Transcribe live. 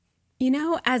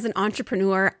As an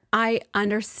entrepreneur, I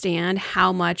understand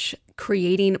how much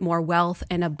creating more wealth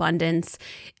and abundance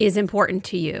is important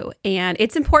to you. And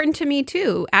it's important to me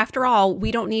too. After all,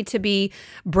 we don't need to be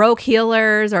broke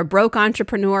healers or broke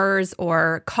entrepreneurs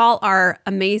or call our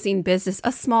amazing business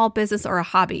a small business or a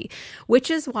hobby,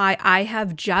 which is why I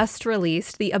have just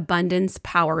released the Abundance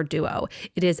Power Duo.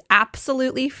 It is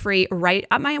absolutely free right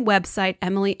at my website,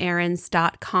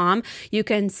 EmilyAarons.com. You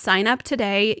can sign up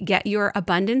today, get your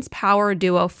Abundance Power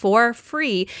Duo for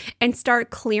free, and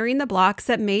start clearing the blocks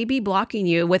that may be blocking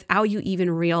you without you even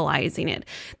realizing it.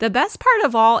 The best part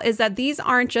of all is that these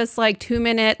aren't just like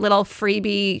 2-minute little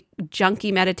freebie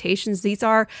junky meditations. These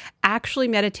are actually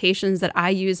meditations that I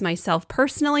use myself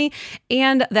personally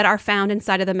and that are found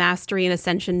inside of the Mastery and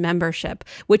Ascension membership,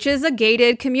 which is a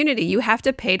gated community. You have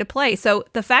to pay to play. So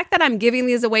the fact that I'm giving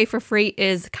these away for free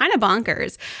is kind of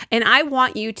bonkers. And I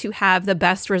want you to have the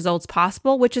best results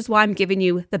possible, which is why I'm giving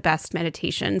you the best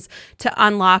meditations to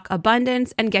unlock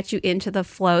abundance and get you into the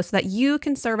flow so that you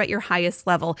can serve at your highest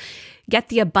level. Get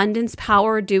the Abundance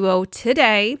Power Duo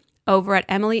today over at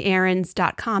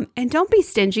EmilyAarons.com. And don't be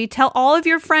stingy. Tell all of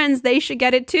your friends they should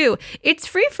get it too. It's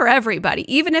free for everybody,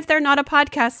 even if they're not a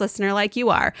podcast listener like you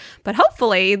are. But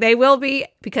hopefully they will be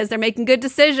because they're making good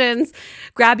decisions.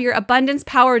 Grab your Abundance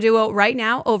Power Duo right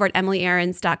now over at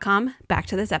EmilyAarons.com. Back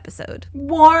to this episode.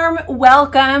 Warm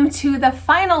welcome to the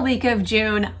final week of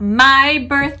June, my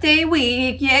birthday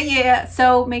week. Yeah.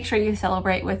 So make sure you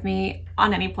celebrate with me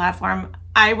on any platform.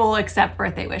 I will accept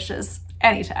birthday wishes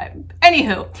anytime.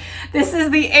 Anywho, this is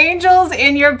the Angels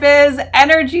in Your Biz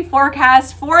energy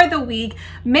forecast for the week.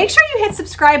 Make sure you hit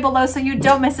subscribe below so you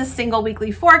don't miss a single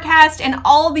weekly forecast and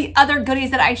all the other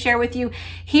goodies that I share with you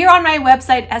here on my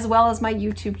website as well as my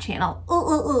YouTube channel.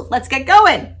 Let's get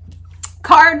going.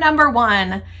 Card number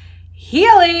 1.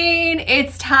 Healing.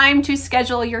 It's time to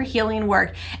schedule your healing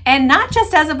work, and not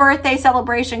just as a birthday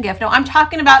celebration gift. No, I'm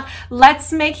talking about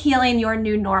let's make healing your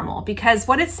new normal, because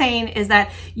what it's saying is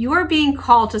that you're being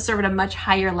called to serve at a much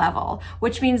higher level,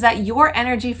 which means that your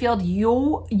energy field,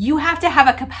 you have to have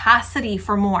a capacity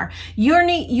for more. You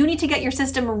need to get your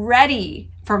system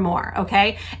ready for more.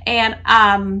 Okay.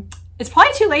 And, it's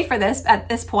probably too late for this at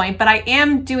this point, but I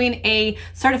am doing a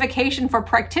certification for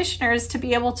practitioners to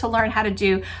be able to learn how to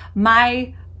do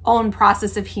my own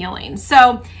process of healing.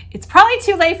 So it's probably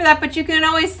too late for that, but you can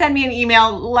always send me an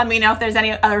email. Let me know if there's any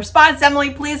other spots.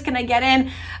 Emily, please, can I get in?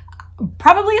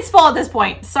 Probably it's full at this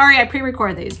point. Sorry, I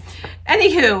pre-recorded these.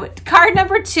 Anywho, card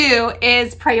number 2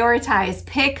 is prioritize.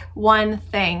 Pick one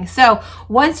thing. So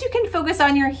once you can focus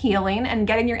on your healing and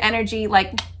getting your energy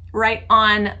right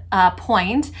on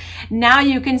point, now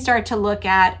you can start to look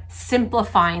at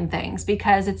simplifying things,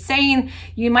 because it's saying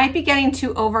you might be getting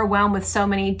too overwhelmed with so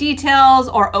many details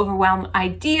or overwhelmed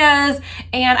ideas.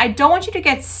 And I don't want you to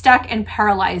get stuck and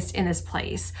paralyzed in this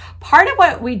place. Part of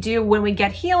what we do when we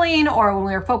get healing or when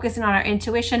we're focusing on our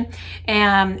intuition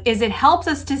is it helps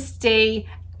us to stay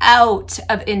out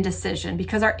of indecision,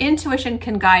 because our intuition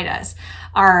can guide us.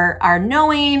 Our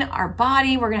knowing, our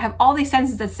body, we're going to have all these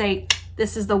senses that say,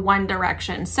 this is the one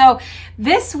direction. So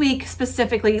this week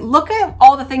specifically, look at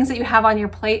all the things that you have on your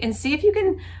plate and see if you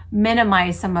can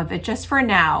minimize some of it just for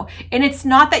now. And it's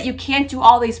not that you can't do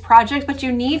all these projects, but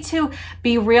you need to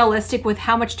be realistic with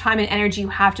how much time and energy you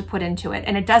have to put into it.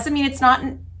 And it doesn't mean it's not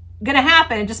going to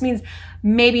happen. It just means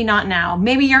maybe not now.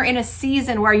 Maybe you're in a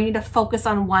season where you need to focus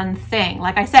on one thing.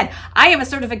 Like I said, I have a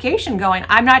certification going.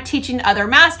 I'm not teaching other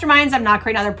masterminds. I'm not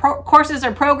creating other courses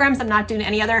or programs. I'm not doing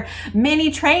any other mini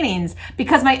trainings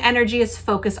because my energy is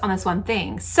focused on this one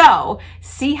thing. So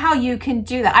see how you can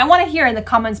do that. I want to hear in the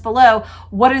comments below,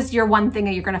 what is your one thing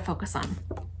that you're going to focus on?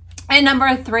 And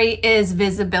number 3 is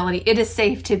visibility. It is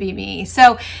safe to be me.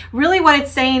 So really what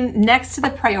it's saying next to the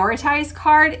prioritize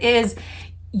card is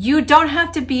you don't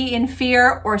have to be in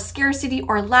fear or scarcity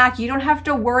or lack. You don't have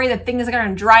to worry that things are going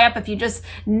to dry up if you just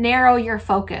narrow your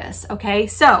focus. Okay.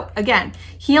 So again,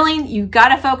 healing, you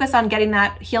got to focus on getting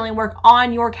that healing work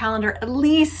on your calendar at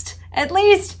least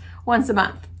once a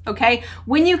month. Okay.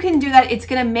 When you can do that, it's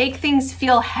going to make things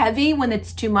feel heavy when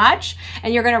it's too much.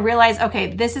 And you're going to realize,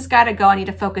 okay, this has got to go. I need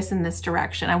to focus in this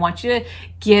direction. I want you to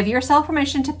give yourself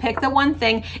permission to pick the one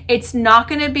thing. It's not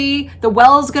going to be the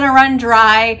well is going to run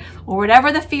dry or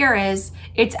whatever the fear is.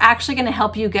 It's actually going to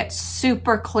help you get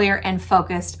super clear and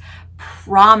focused.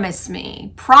 Promise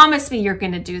me you're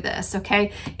going to do this.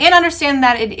 Okay. And understand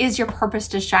that it is your purpose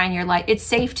to shine your light. It's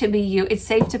safe to be you. It's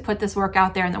safe to put this work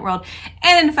out there in the world.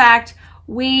 And in fact,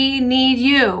 We need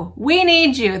you. We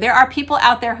need you. There are people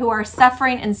out there who are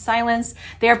suffering in silence.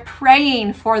 They're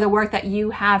praying for the work that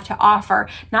you have to offer.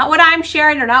 Not what I'm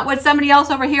sharing or not what somebody else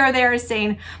over here or there is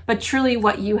saying, but truly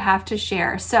what you have to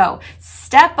share. So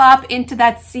step up into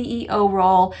that CEO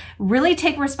role. Really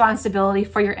take responsibility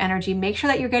for your energy. Make sure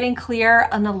that you're getting clear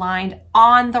and aligned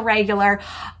on the regular.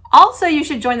 Also, you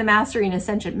should join the Mastery and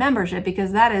Ascension membership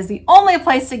because that is the only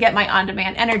place to get my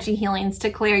on-demand energy healings to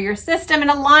clear your system and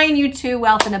align you to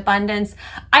wealth and abundance.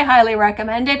 I highly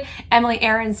recommend it.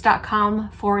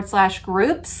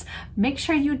 EmilyAarons.com/groups. Make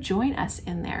sure you join us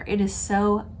in there. It is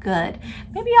so good.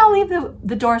 Maybe I'll leave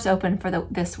the doors open for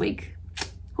this week.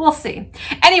 We'll see.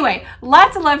 Anyway,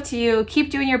 lots of love to you.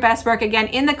 Keep doing your best work. Again,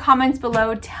 in the comments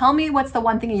below, tell me what's the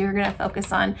one thing you're going to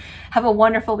focus on. Have a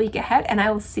wonderful week ahead, and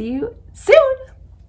I will see you soon.